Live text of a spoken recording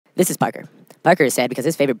This is Parker. Parker is sad because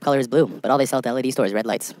his favorite color is blue, but all they sell at the LED store is red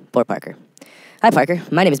lights. Poor Parker. Hi, Parker.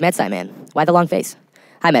 My name is MSE Man. Why the long face?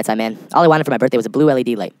 Hi, MSE Man. All I wanted for my birthday was a blue LED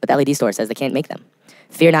light, but the LED store says they can't make them.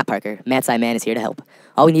 Fear not, Parker. MSE Man is here to help.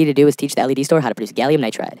 All we need to do is teach the LED store how to produce gallium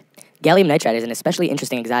nitride. Gallium nitride is an especially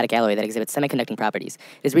interesting exotic alloy that exhibits semiconducting properties.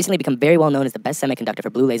 It has recently become very well known as the best semiconductor for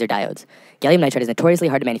blue laser diodes. Gallium nitride is notoriously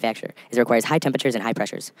hard to manufacture, as it requires high temperatures and high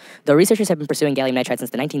pressures. Though researchers have been pursuing gallium nitride since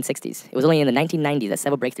the 1960s, it was only in the 1990s that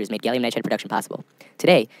several breakthroughs made gallium nitride production possible.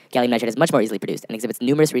 Today, gallium nitride is much more easily produced and exhibits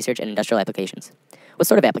numerous research and industrial applications. What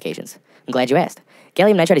sort of applications? I'm glad you asked.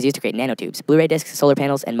 Gallium nitride is used to create nanotubes, Blu-ray discs, solar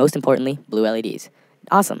panels, and most importantly, blue LEDs.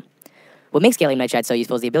 Awesome. What makes gallium nitride so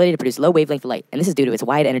useful is the ability to produce low wavelength light, and this is due to its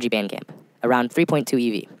wide energy band gap, around 3.2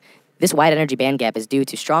 eV. This wide energy band gap is due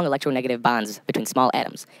to strong electronegative bonds between small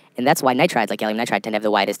atoms, and that's why nitrides like gallium nitride tend to have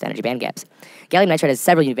the widest energy band gaps. Gallium nitride has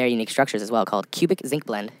several very unique structures as well, called cubic zinc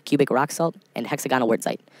blende, cubic rock salt, and hexagonal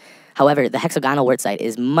wurtzite. However, the hexagonal wurtzite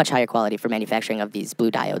is much higher quality for manufacturing of these blue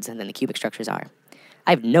diodes than the cubic structures are.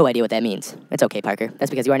 I have no idea what that means. It's okay, Parker. That's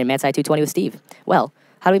because you aren't in MSE 220 with Steve. Well,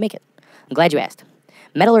 how do we make it? I'm glad you asked.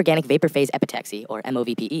 Metal organic vapor phase epitaxy, or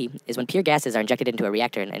MOVPE, is when pure gases are injected into a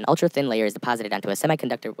reactor and an ultra-thin layer is deposited onto a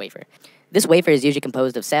semiconductor wafer. This wafer is usually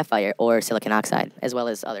composed of sapphire or silicon oxide, as well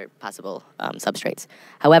as other possible substrates.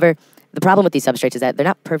 However, the problem with these substrates is that they're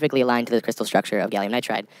not perfectly aligned to the crystal structure of gallium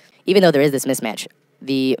nitride. Even though there is this mismatch,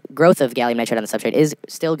 the growth of gallium nitride on the substrate is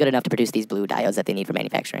still good enough to produce these blue diodes that they need for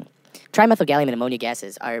manufacturing. Trimethyl gallium and ammonia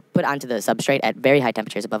gases are put onto the substrate at very high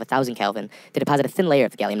temperatures, above 1,000 Kelvin, to deposit a thin layer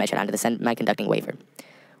of the gallium nitride onto the semiconducting wafer.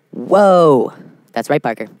 Whoa! That's right,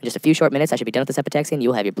 Parker. In just a few short minutes, I should be done with this epitaxy and you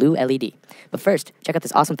will have your blue LED. But first, check out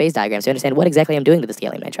this awesome phase diagram so you understand what exactly I'm doing to this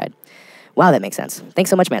gallium nitride. Wow, that makes sense. Thanks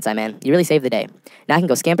so much, MSE Man. You really saved the day. Now I can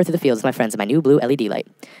go scamper through the fields with my friends in my new blue LED light.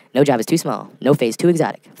 No job is too small, no phase too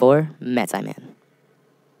exotic for MSE Man.